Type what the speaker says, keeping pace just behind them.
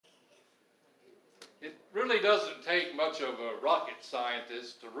It really doesn't take much of a rocket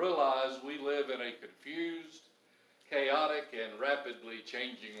scientist to realize we live in a confused, chaotic, and rapidly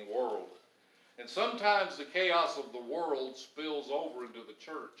changing world. And sometimes the chaos of the world spills over into the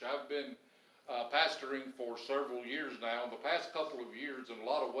church. I've been pastoring for several years now. The past couple of years, in a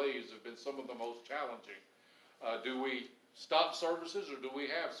lot of ways, have been some of the most challenging. Do we stop services or do we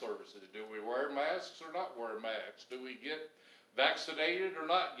have services? Do we wear masks or not wear masks? Do we get vaccinated or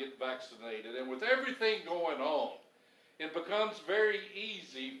not get vaccinated? And with everything going on, it becomes very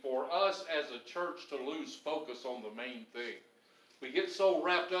easy for us as a church to lose focus on the main thing. We get so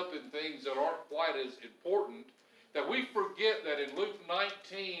wrapped up in things that aren't quite as important that we forget that in Luke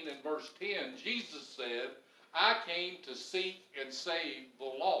 19 and verse 10, Jesus said, I came to seek and save the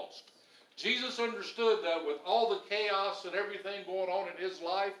lost. Jesus understood that with all the chaos and everything going on in his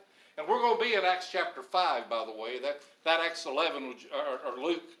life, and we're going to be in Acts chapter 5, by the way. That Acts 11, or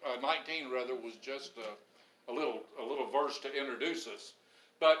Luke 19, rather, was just a little verse to introduce us.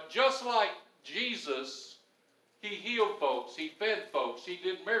 But just like Jesus, he healed folks, he fed folks, he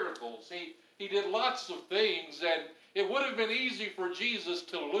did miracles, he did lots of things, and it would have been easy for Jesus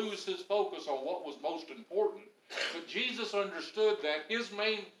to lose his focus on what was most important. But Jesus understood that his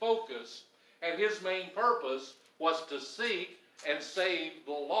main focus and his main purpose was to seek and save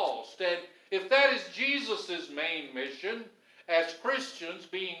the lost. And if that is Jesus' main mission, as Christians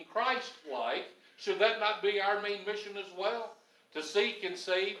being Christ-like, should that not be our main mission as well? To seek and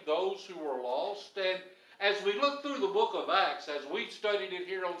save those who are lost? And as we look through the book of Acts, as we studied it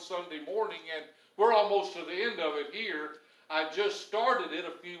here on Sunday morning, and we're almost to the end of it here, I just started it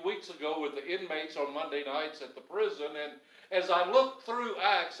a few weeks ago with the inmates on Monday nights at the prison, and as I look through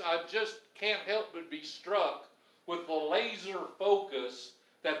Acts, I just can't help but be struck with the laser focus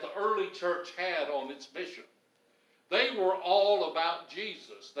that the early church had on its mission. They were all about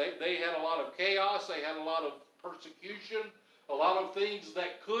Jesus. They had a lot of chaos, they had a lot of persecution, a lot of things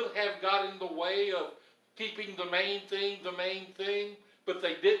that could have got in the way of keeping the main thing, but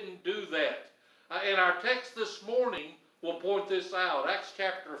they didn't do that. And our text this morning will point this out. Acts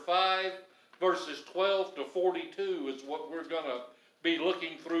chapter 5, verses 12 to 42 is what we're going to be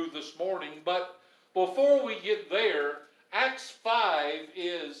looking through this morning. But before we get there, Acts 5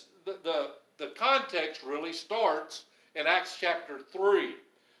 is, the context really starts in Acts chapter 3.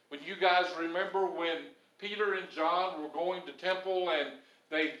 When you guys remember when Peter and John were going to temple and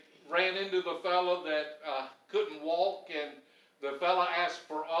they ran into the fellow that couldn't walk, and the fellow asked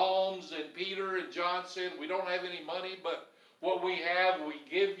for alms, and Peter and John said, we don't have any money, but what we have we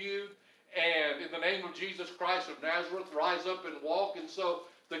give you, and in the name of Jesus Christ of Nazareth, rise up and walk. And so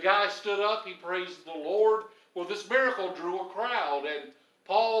the guy stood up, he praised the Lord. Well, this miracle drew a crowd, and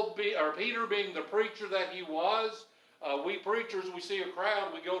Peter being the preacher that he was, we preachers, we see a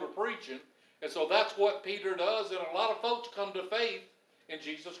crowd, we go to preaching, and so that's what Peter does, and a lot of folks come to faith in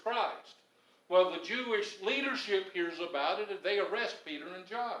Jesus Christ. Well, the Jewish leadership hears about it, and they arrest Peter and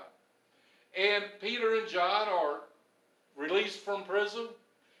John. And Peter and John are released from prison.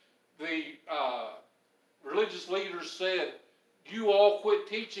 The religious leaders said, you all quit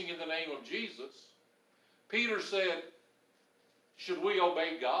teaching in the name of Jesus. Peter said, should we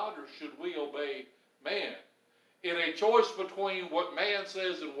obey God or should we obey man? In a choice between what man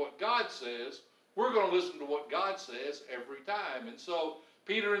says and what God says, we're going to listen to what God says every time. And so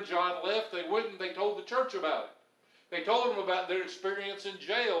Peter and John left. They went and they told the church about it. They told them about their experience in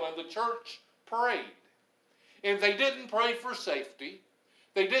jail, and the church prayed. And they didn't pray for safety.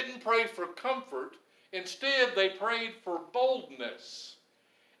 They didn't pray for comfort. Instead, they prayed for boldness.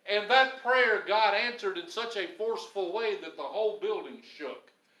 And that prayer God answered in such a forceful way that the whole building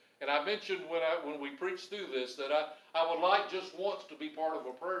shook. And I mentioned when we preached through this that I would like just once to be part of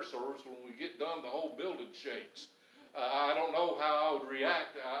a prayer service. When we get done, the whole building shakes. I don't know how I would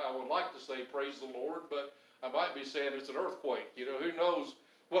react. I would like to say praise the Lord, but I might be saying it's an earthquake. You know, who knows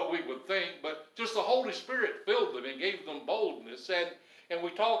what we would think. But just the Holy Spirit filled them and gave them boldness. And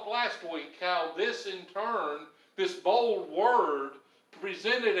we talked last week how this in turn, this bold word,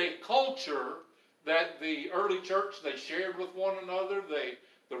 presented a culture that the early church, they shared with one another.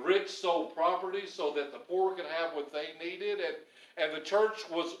 The rich sold property so that the poor could have what they needed. And the church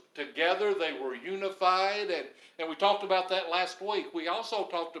was together. They were unified. And we talked about that last week. We also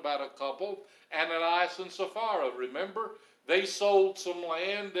talked about a couple, Ananias and Sapphira. Remember? They sold some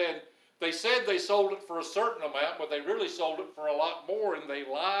land, and they said they sold it for a certain amount, but they really sold it for a lot more. And they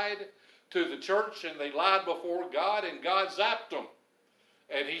lied to the church, and they lied before God, and God zapped them.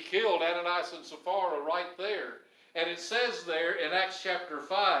 And he killed Ananias and Sapphira right there. And it says there in Acts chapter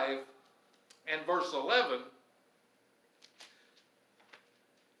 5 and verse 11,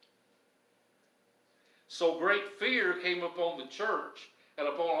 So great fear came upon the church and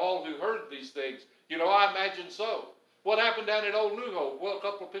upon all who heard these things. You know, I imagine so. What happened down at Old New Hope? Well, a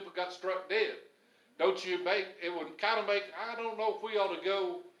couple of people got struck dead. Don't you make, it would kind of make, I don't know if we ought to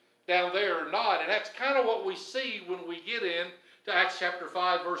go down there or not. And that's kind of what we see when we get in to Acts chapter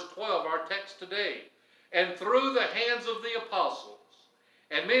 5, verse 12, our text today. And through the hands of the apostles,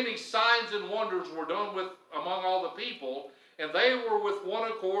 and many signs and wonders were done with among all the people, and they were with one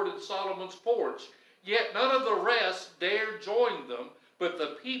accord in Solomon's porch. Yet none of the rest dared join them, but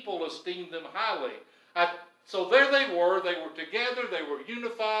the people esteemed them highly. So there they were together, they were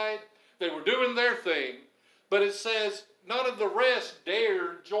unified, they were doing their thing, but it says none of the rest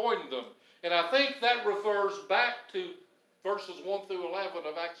dared join them. And I think that refers back to verses 1 through 11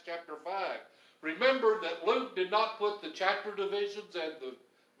 of Acts chapter 5. Remember that Luke did not put the chapter divisions and the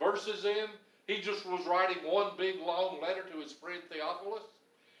verses in. He just was writing one big long letter to his friend Theophilus.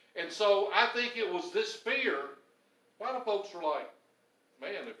 And so I think it was this fear. A lot of folks are like,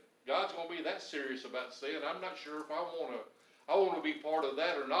 man, if God's going to be that serious about sin, I'm not sure if I want to be part of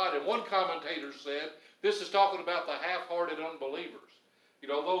that or not. And one commentator said, this is talking about the half-hearted unbelievers. You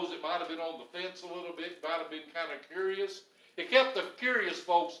know, those that might have been on the fence a little bit, might have been kind of curious. It kept the curious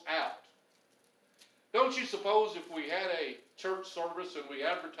folks out. Don't you suppose if we had a church service and we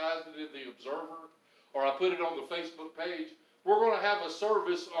advertised it in the Observer, or I put it on the Facebook page, we're going to have a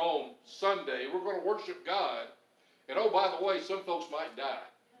service on Sunday, we're going to worship God, and oh, by the way, some folks might die.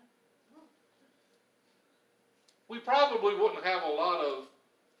 We probably wouldn't have a lot of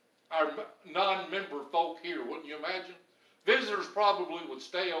our non-member folk here, wouldn't you imagine? Visitors probably would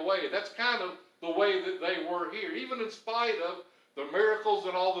stay away. That's kind of the way that they were here. Even in spite of the miracles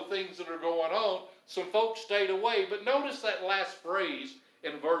and all the things that are going on, some folks stayed away. But notice that last phrase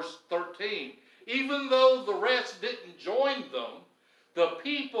in verse 13. Even though the rest didn't join them, the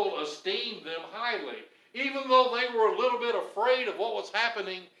people esteemed them highly. Even though they were a little bit afraid of what was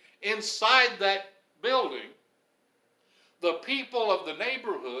happening inside that building, the people of the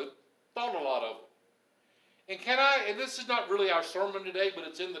neighborhood thought a lot of them. And this is not really our sermon today, but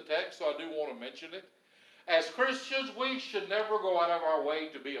it's in the text, so I do want to mention it. As Christians, we should never go out of our way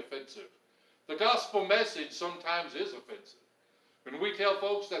to be offensive. The gospel message sometimes is offensive. When we tell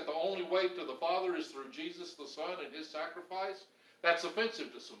folks that the only way to the Father is through Jesus the Son and His sacrifice, that's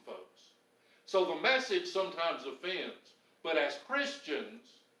offensive to some folks. So the message sometimes offends. But as Christians,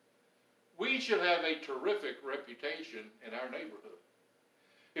 we should have a terrific reputation in our neighborhood.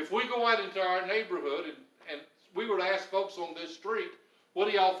 If we go out into our neighborhood and we were to ask folks on this street, what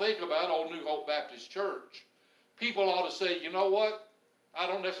do y'all think about Old New Hope Baptist Church? People ought to say, you know what? I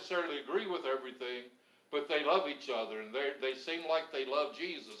don't necessarily agree with everything, but they love each other, and they seem like they love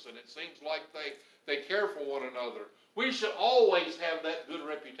Jesus, and it seems like they care for one another. We should always have that good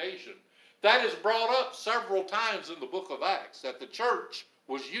reputation. That is brought up several times in the book of Acts, that the church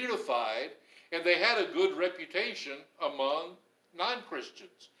was unified, and they had a good reputation among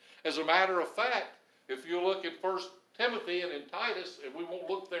non-Christians. As a matter of fact, if you look at 1 Timothy and in Titus, and we won't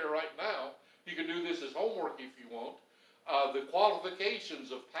look there right now, you can do this as homework if you want, the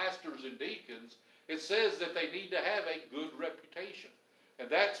qualifications of pastors and deacons, it says that they need to have a good reputation. And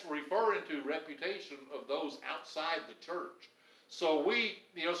that's referring to reputation of those outside the church. So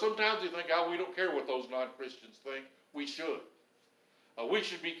sometimes we think, we don't care what those non-Christians think. We should. We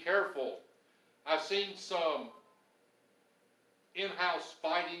should be careful. I've seen some in-house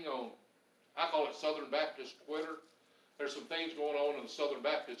fighting on, I call it Southern Baptist Twitter. There's some things going on in the Southern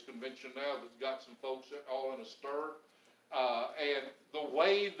Baptist Convention now that's got some folks all in a stir. And the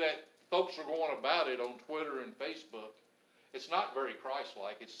way that folks are going about it on Twitter and Facebook, it's not very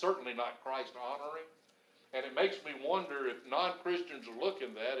Christ-like. It's certainly not Christ-honoring. And it makes me wonder if non-Christians are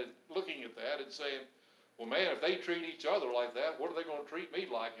looking at that and saying, well, man, if they treat each other like that, what are they going to treat me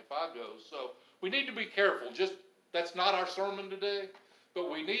like if I go? So we need to be careful. That's not our sermon today, but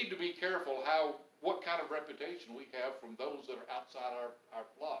we need to be careful what kind of reputation we have from those that are outside our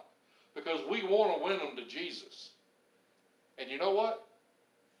flock. Because we want to win them to Jesus. And you know what?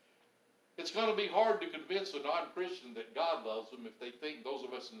 It's going to be hard to convince a non-Christian that God loves them if they think those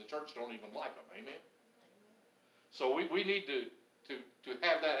of us in the church don't even like them. Amen? So we need to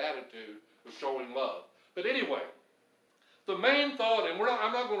have that attitude of showing love. But anyway, the main thought, and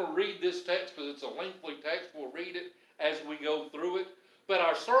I'm not going to read this text because it's a lengthy text. We'll read it as we go through it. But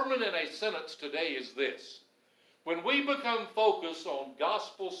our sermon in a sentence today is this. When we become focused on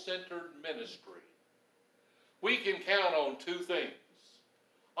gospel-centered ministry, we can count on two things: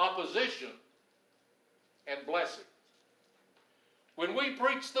 opposition and blessing. When we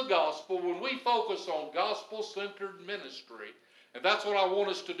preach the gospel, when we focus on gospel-centered ministry, And that's what I want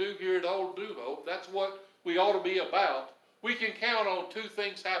us to do here at Old New Hope. That's what we ought to be about. We can count on two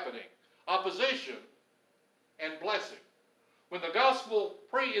things happening: opposition and blessing. When the gospel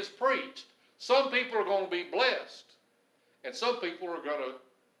is preached, some people are going to be blessed, and some people are going to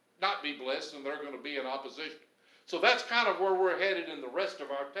not be blessed, and they're going to be in opposition. So that's kind of where we're headed in the rest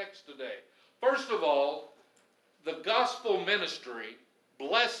of our text today. First of all, the gospel ministry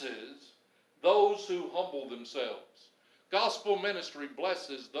blesses those who humble themselves. Gospel ministry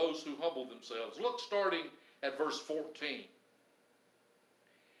blesses those who humble themselves. Look, starting at verse 14.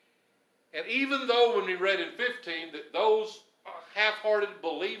 And even though when we read in 15 that those half-hearted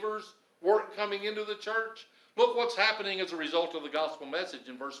believers weren't coming into the church, look what's happening as a result of the gospel message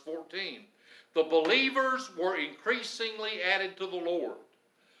in verse 14. The believers were increasingly added to the Lord,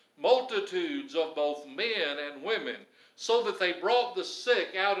 multitudes of both men and women, so that they brought the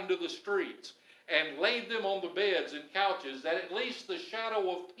sick out into the streets and laid them on the beds and couches, that at least the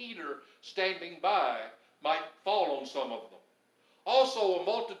shadow of Peter standing by might fall on some of them. Also a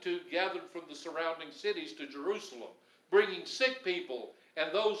multitude gathered from the surrounding cities to Jerusalem, bringing sick people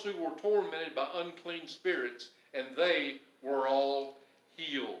and those who were tormented by unclean spirits, and they were all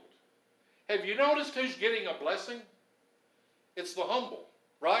healed. Have you noticed who's getting a blessing? It's the humble,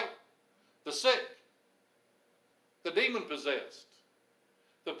 right? The sick, the demon-possessed,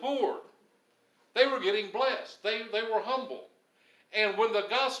 the poor. They were getting blessed. They were humble. And when the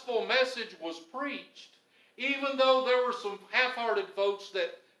gospel message was preached, even though there were some half-hearted folks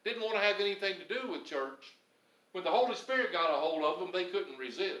that didn't want to have anything to do with church, when the Holy Spirit got a hold of them, they couldn't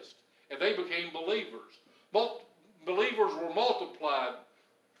resist. And they became believers. Believers were multiplied.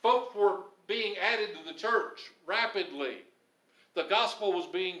 Folks were being added to the church rapidly. The gospel was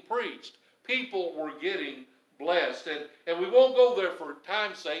being preached. People were getting blessed. And we won't go there for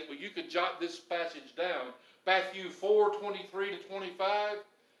time's sake, but you could jot this passage down. Matthew 4:23 to 25.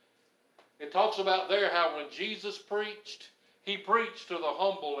 It talks about there how when Jesus preached, he preached to the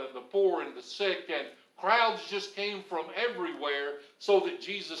humble and the poor and the sick, and crowds just came from everywhere so that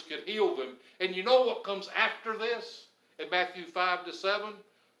Jesus could heal them. And you know what comes after this? In Matthew 5 to 7,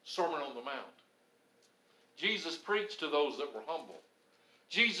 Sermon on the Mount. Jesus preached to those that were humble.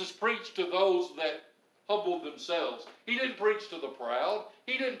 Jesus preached to those that humbled themselves. He didn't preach to the proud.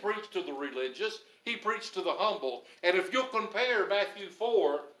 He didn't preach to the religious. He preached to the humble. And if you'll compare Matthew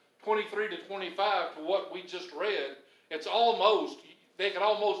 4:23 to 25 to what we just read, it's almost, they can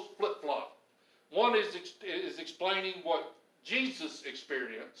almost flip-flop. One is explaining what Jesus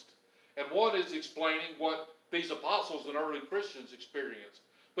experienced, and one is explaining what these apostles and early Christians experienced.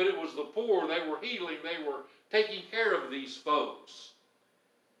 But it was the poor, they were healing, they were taking care of these folks.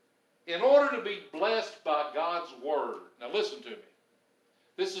 In order to be blessed by God's word, now listen to me.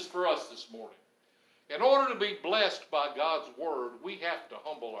 This is for us this morning. In order to be blessed by God's word, we have to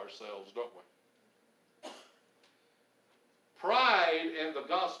humble ourselves, don't we? Pride and the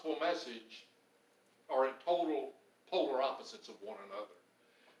gospel message are in polar opposites of one another.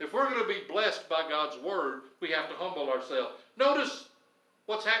 If we're going to be blessed by God's word, we have to humble ourselves. Notice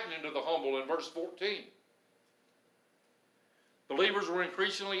what's happening to the humble in verse 14. Believers were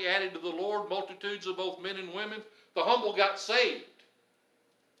increasingly added to the Lord, multitudes of both men and women. The humble got saved.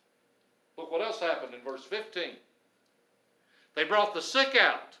 Look what else happened in verse 15. They brought the sick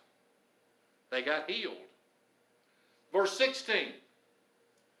out. They got healed. Verse 16.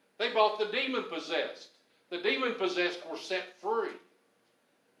 They brought the demon-possessed. The demon-possessed were set free.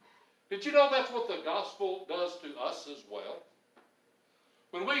 Did you know that's what the gospel does to us as well?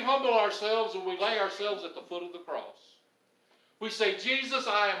 When we humble ourselves and we lay ourselves at the foot of the cross, we say, Jesus,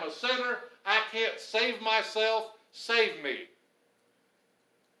 I am a sinner. I can't save myself. Save me.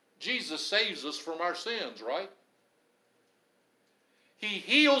 Jesus saves us from our sins, right? He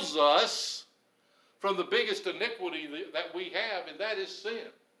heals us from the biggest iniquity that we have, and that is sin.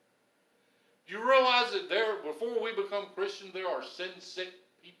 Do you realize that before we become Christians, there are sin-sick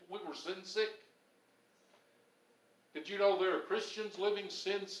people? We were sin-sick. Did you know there are Christians living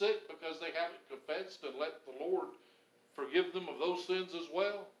sin-sick because they haven't confessed and let the Lord forgive them of those sins as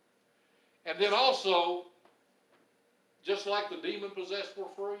well? And then also, just like the demon-possessed were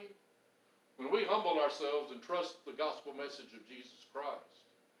free, when we humble ourselves and trust the gospel message of Jesus Christ,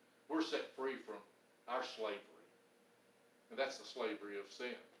 we're set free from our slavery. And that's the slavery of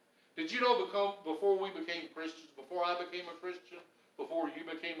sin. Did you know before we became Christians, before I became a Christian, before you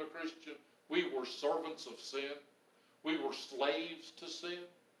became a Christian, we were servants of sin? We were slaves to sin?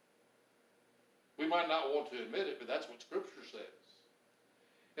 We might not want to admit it, but that's what Scripture says.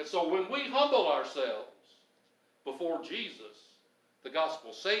 And so when we humble ourselves before Jesus, the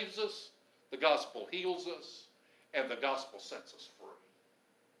gospel saves us, the gospel heals us, and the gospel sets us free.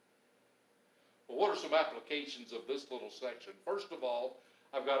 Well, what are some applications of this little section? First of all,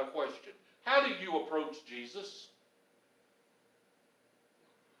 I've got a question. How do you approach Jesus?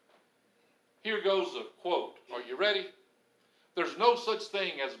 Here goes a quote. Are you ready? There's no such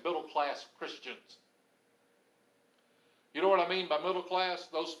thing as middle-class Christians. You know what I mean by middle class?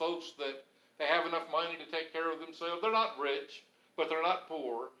 Those folks that they have enough money to take care of themselves. They're not rich, but they're not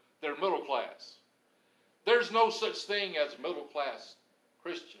poor. They're middle class. There's no such thing as middle-class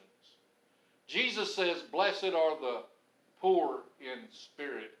Christians. Jesus says, blessed are the poor in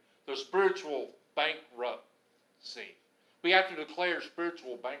spirit, the spiritual bankruptcy. We have to declare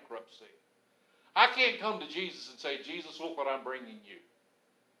spiritual bankruptcy. I can't come to Jesus and say, Jesus, look what I'm bringing you.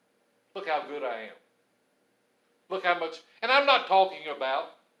 Look how good I am. Look how much, and I'm not talking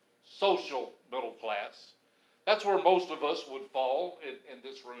about social middle class. That's where most of us would fall in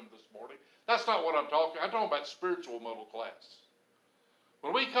this room this morning. That's not what I'm talking about spiritual middle class.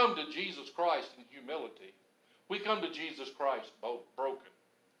 When we come to Jesus Christ in humility, we come to Jesus Christ broken.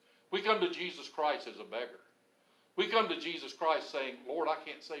 We come to Jesus Christ as a beggar. We come to Jesus Christ saying, Lord, I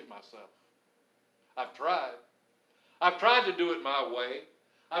can't save myself. I've tried. I've tried to do it my way.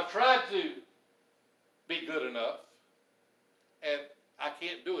 I've tried to be good enough. And I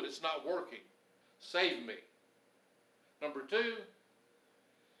can't do it. It's not working. Save me. Number two,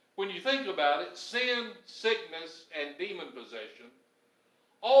 when you think about it, sin, sickness, and demon possession,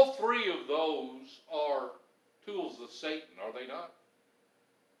 all three of those are tools of Satan, are they not?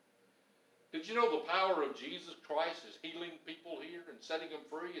 Did you know the power of Jesus Christ is healing people here and setting them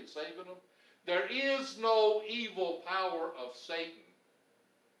free and saving them? There is no evil power of Satan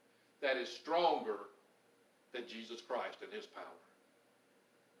that is stronger than Jesus Christ and his power.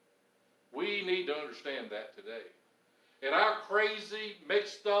 We need to understand that today. In our crazy,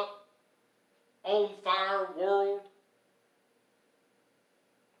 mixed up, on fire world,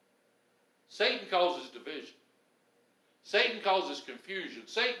 Satan causes division. Satan causes confusion.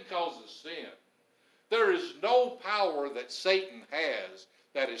 Satan causes sin. There is no power that Satan has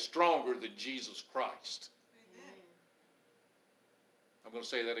that is stronger than Jesus Christ. Amen. I'm going to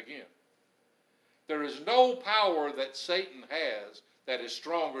say that again. There is no power that Satan has that is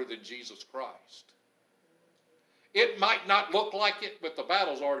stronger than Jesus Christ. It might not look like it, but the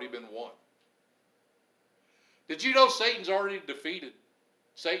battle's already been won. Did you know Satan's already defeated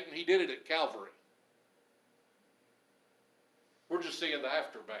Satan? He did it at Calvary. We're just seeing the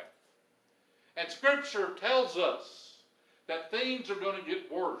aftermath. And Scripture tells us that things are going to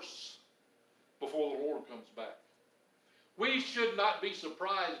get worse before the Lord comes back. We should not be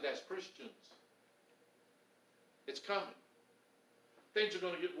surprised as Christians. It's coming. Things are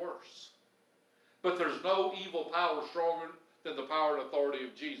going to get worse. But there's no evil power stronger than the power and authority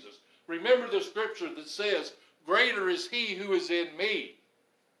of Jesus. Remember the Scripture that says, greater is he who is in me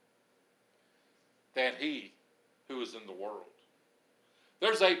than he who is in the world.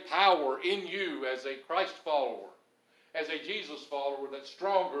 There's a power in you as a Christ follower, as a Jesus follower, that's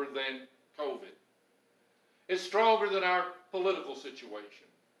stronger than COVID. It's stronger than our political situation.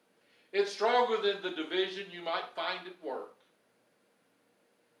 It's stronger than the division you might find at work.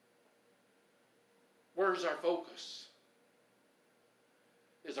 Where's our focus?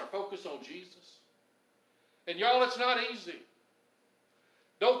 Is our focus on Jesus? And y'all, it's not easy.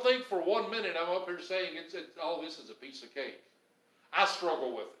 Don't think for 1 minute I'm up here saying all this is a piece of cake. I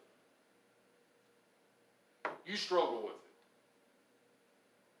struggle with it. You struggle with it.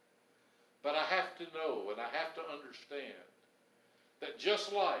 But I have to know and I have to understand that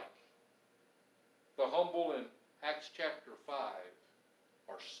just like the humble in Acts chapter 5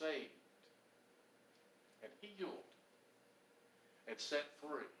 are saved and healed and set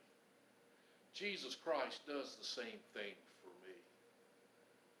free, Jesus Christ does the same thing for me.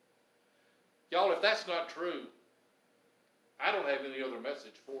 Y'all, if that's not true, I don't have any other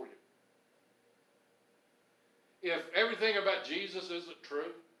message for you. If everything about Jesus isn't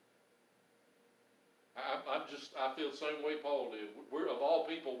true, I feel the same way Paul did. Of all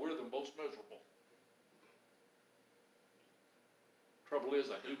people, we're the most miserable. Trouble is,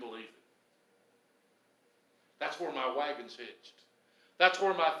 I do believe it. That's where my wagon's hitched. That's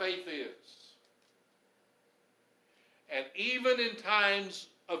where my faith is. And even in times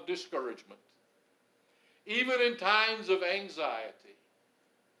of discouragement, even in times of anxiety,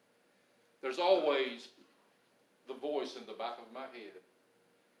 there's always the voice in the back of my head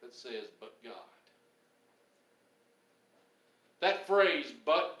that says, but God. That phrase,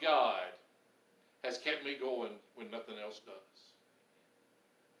 but God, has kept me going when nothing else does.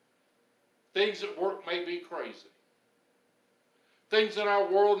 Things at work may be crazy. Things in our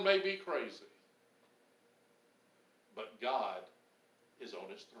world may be crazy. but God is on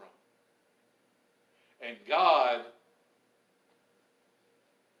his throne. And God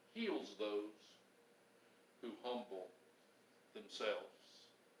heals those who humble themselves.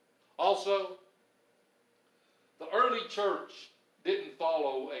 Also, the early church didn't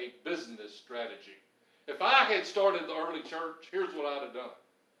follow a business strategy. If I had started the early church, here's what I'd have done.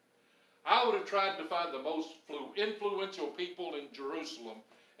 I would have tried to find the most influential people in Jerusalem,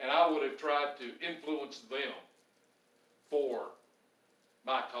 and I would have tried to influence them for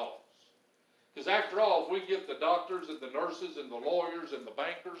my cause. Because after all, if we get the doctors and the nurses and the lawyers and the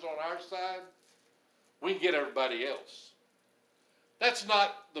bankers on our side, we can get everybody else. That's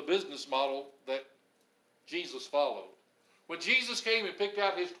not the business model that Jesus followed. When Jesus came and picked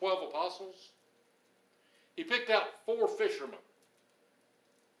out his 12 apostles, he picked out 4 fishermen.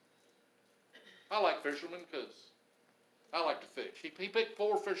 I like fishermen because I like to fish. He picked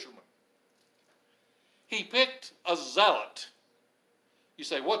 4 fishermen. He picked a zealot. You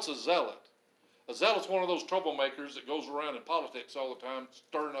say, what's a zealot? A zealot's one of those troublemakers that goes around in politics all the time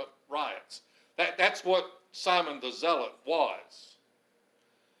stirring up riots. That's what Simon the Zealot was.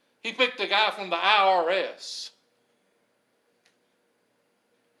 He picked a guy from the IRS.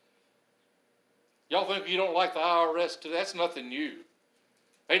 Y'all think you don't like the IRS today? That's nothing new.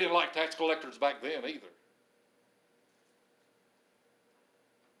 They didn't like tax collectors back then either.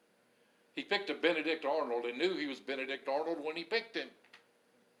 He picked a Benedict Arnold and knew he was Benedict Arnold when he picked him.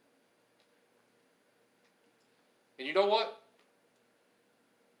 And you know what?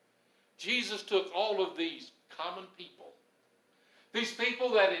 Jesus took all of these common people, these people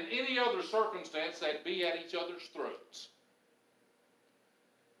that in any other circumstance they'd be at each other's throats.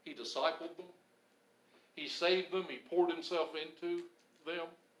 He discipled them. He saved them. He poured himself into them.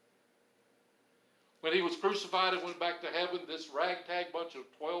 When he was crucified and went back to heaven, this ragtag bunch of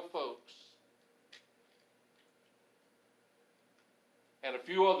 12 folks and a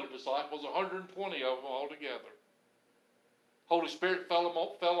few other disciples, 120 of them altogether. Holy Spirit fell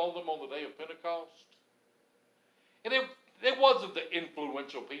on them on the day of Pentecost. And it wasn't the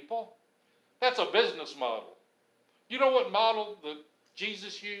influential people. That's a business model. You know what model that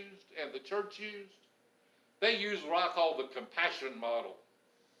Jesus used and the church used? They used what I call the compassion model.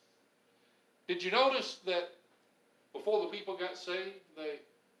 Did you notice that before the people got saved, they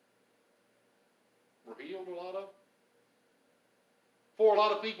were healed, a lot of them? Before a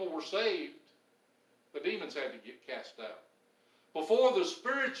lot of people were saved, the demons had to get cast out. Before the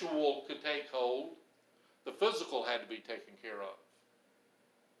spiritual could take hold, the physical had to be taken care of.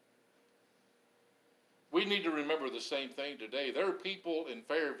 We need to remember the same thing today. There are people in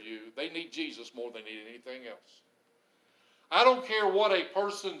Fairview, they need Jesus more than they need anything else. I don't care what a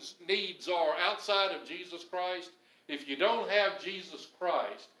person's needs are outside of Jesus Christ. If you don't have Jesus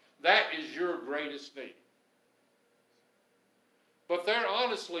Christ, that is your greatest need. But there are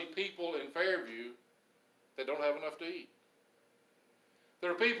honestly people in Fairview that don't have enough to eat.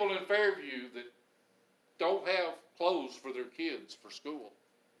 There are people in Fairview that don't have clothes for their kids for school.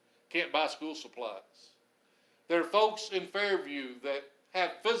 Can't buy school supplies. There are folks in Fairview that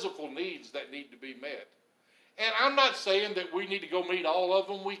have physical needs that need to be met. And I'm not saying that we need to go meet all of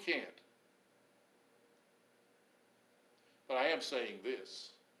them. We can't. But I am saying this.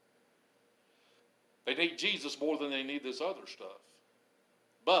 They need Jesus more than they need this other stuff.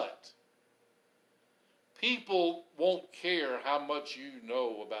 But people won't care how much you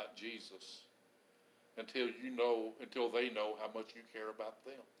know about Jesus until they know how much you care about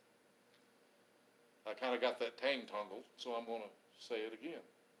them. I kind of got that tang tangled, so I'm going to say it again.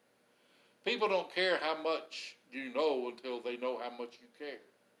 People don't care how much you know until they know how much you care.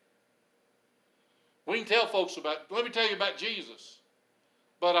 We can tell folks let me tell you about Jesus,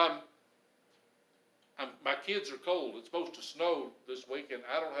 but my kids are cold. It's supposed to snow this week, and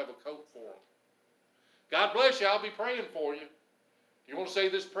I don't have a coat for them. God bless you. I'll be praying for you. You want to say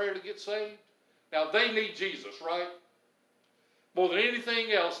this prayer to get saved? Now, they need Jesus, right? More than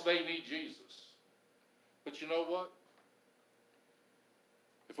anything else, they need Jesus. But you know what?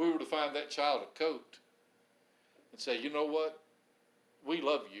 If we were to find that child a coat and say, you know what? We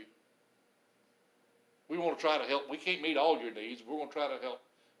love you. We want to try to help. We can't meet all your needs. We're going to try to help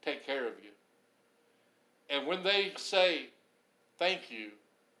take care of you. And when they say, thank you,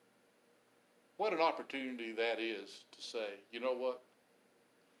 what an opportunity that is to say, you know what?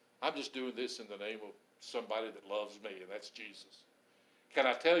 I'm just doing this in the name of somebody that loves me, and that's Jesus. Can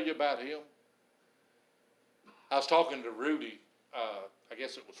I tell you about him? I was talking to Rudy, I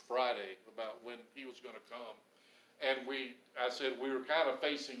guess it was Friday, about when he was going to come. And I said we were kind of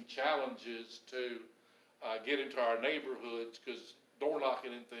facing challenges to get into our neighborhoods because door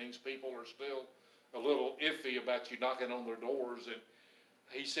knocking and things, people are still a little iffy about you knocking on their doors. And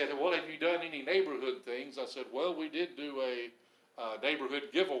he said, well, have you done any neighborhood things? I said, well, we did do a neighborhood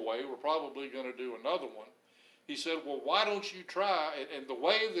giveaway. We're probably going to do another one. He said, well, why don't you try? And the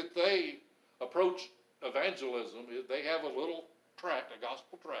way that they approach evangelism is they have a little tract, a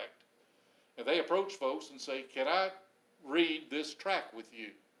gospel tract, and they approach folks and say, can I read this tract with you?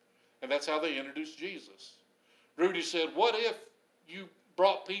 And that's how they introduce Jesus. Rudy said, what if you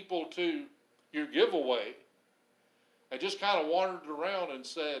brought people to your giveaway and just kind of wandered around and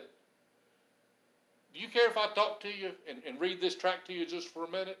said, do you care if I talk to you and read this tract to you just for a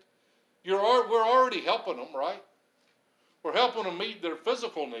minute? We're already helping them, right? We're helping them meet their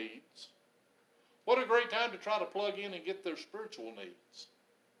physical needs. What a great time to try to plug in and get their spiritual needs.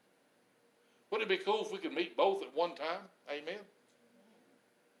 Wouldn't it be cool if we could meet both at one time? Amen.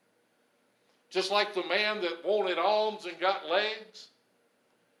 Just like the man that wanted alms and got legs.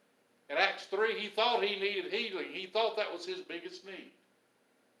 In Acts 3, he thought he needed healing. He thought that was his biggest need.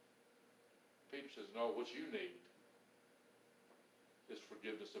 Peter says, no, what you need is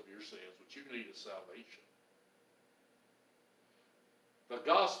forgiveness of your sins. What you need is salvation. The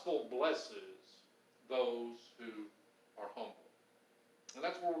gospel blesses those who are humble. And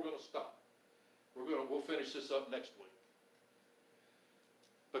that's where we're going to stop. We'll finish this up next week.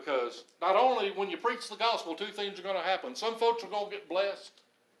 Because not only when you preach the gospel, two things are going to happen. Some folks are going to get blessed.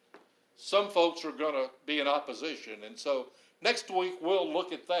 Some folks are going to be in opposition. And so next week we'll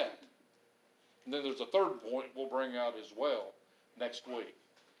look at that. And then there's a third point we'll bring out as well next week.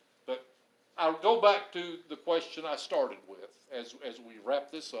 But I'll go back to the question I started with as we wrap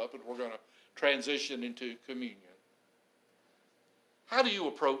this up, and we're going to transition into communion. How do you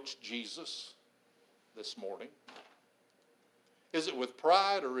approach Jesus this morning? Is it with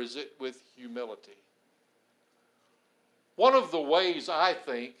pride or is it with humility? One of the ways I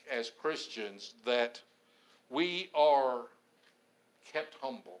think as Christians that we are kept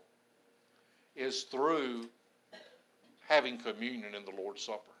humble is through having communion in the Lord's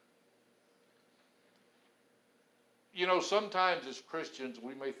Supper. You know, sometimes as Christians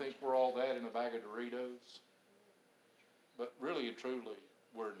we may think we're all that in a bag of Doritos, but really and truly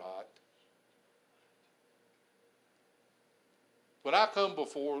we're not. When I come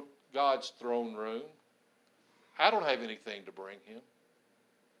before God's throne room, I don't have anything to bring him.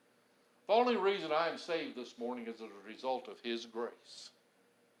 The only reason I am saved this morning is as a result of his grace.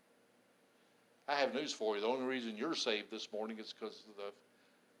 I have news for you. The only reason you're saved this morning is because of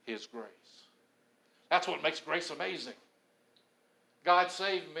his grace. That's what makes grace amazing. God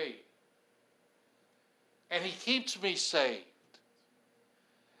saved me. And he keeps me saved.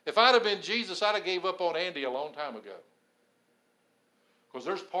 If I'd have been Jesus, I'd have gave up on Andy a long time ago. Because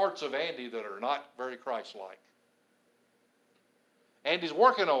there's parts of Andy that are not very Christ-like. Andy's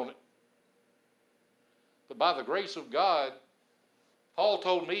working on it. But by the grace of God, Paul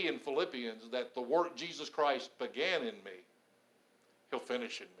told me in Philippians that the work Jesus Christ began in me, he'll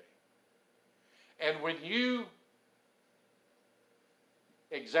finish in me. And when you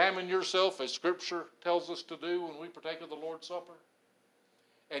examine yourself, as Scripture tells us to do when we partake of the Lord's Supper,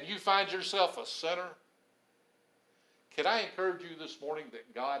 and you find yourself a sinner, can I encourage you this morning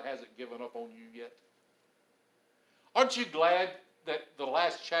that God hasn't given up on you yet? Aren't you glad that the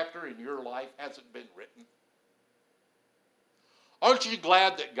last chapter in your life hasn't been written? Aren't you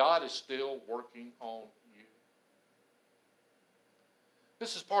glad that God is still working on you?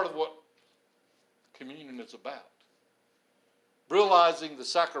 This is part of what communion is about. Realizing the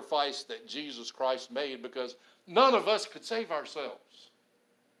sacrifice that Jesus Christ made, because none of us could save ourselves.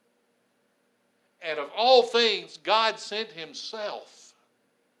 And of all things, God sent himself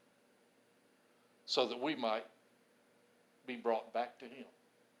so that we might be brought back to him.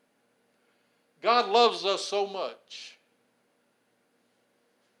 God loves us so much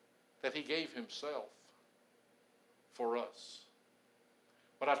that he gave himself for us.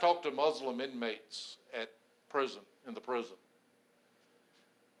 When I talk to Muslim inmates at prison, in the prison,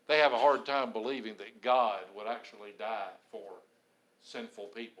 they have a hard time believing that God would actually die for sinful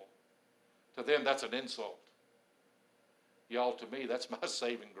people. To them, that's an insult. Y'all, to me, that's my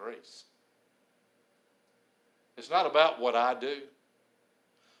saving grace. It's not about what I do.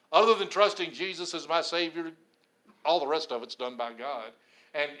 Other than trusting Jesus as my Savior, all the rest of it's done by God.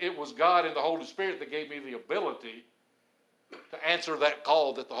 And it was God and the Holy Spirit that gave me the ability to answer that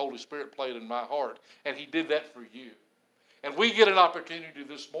call that the Holy Spirit played in my heart. And he did that for you. And we get an opportunity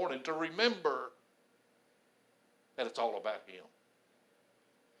this morning to remember that it's all about him.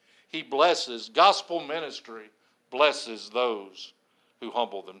 He blesses, gospel ministry blesses those who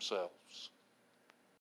humble themselves.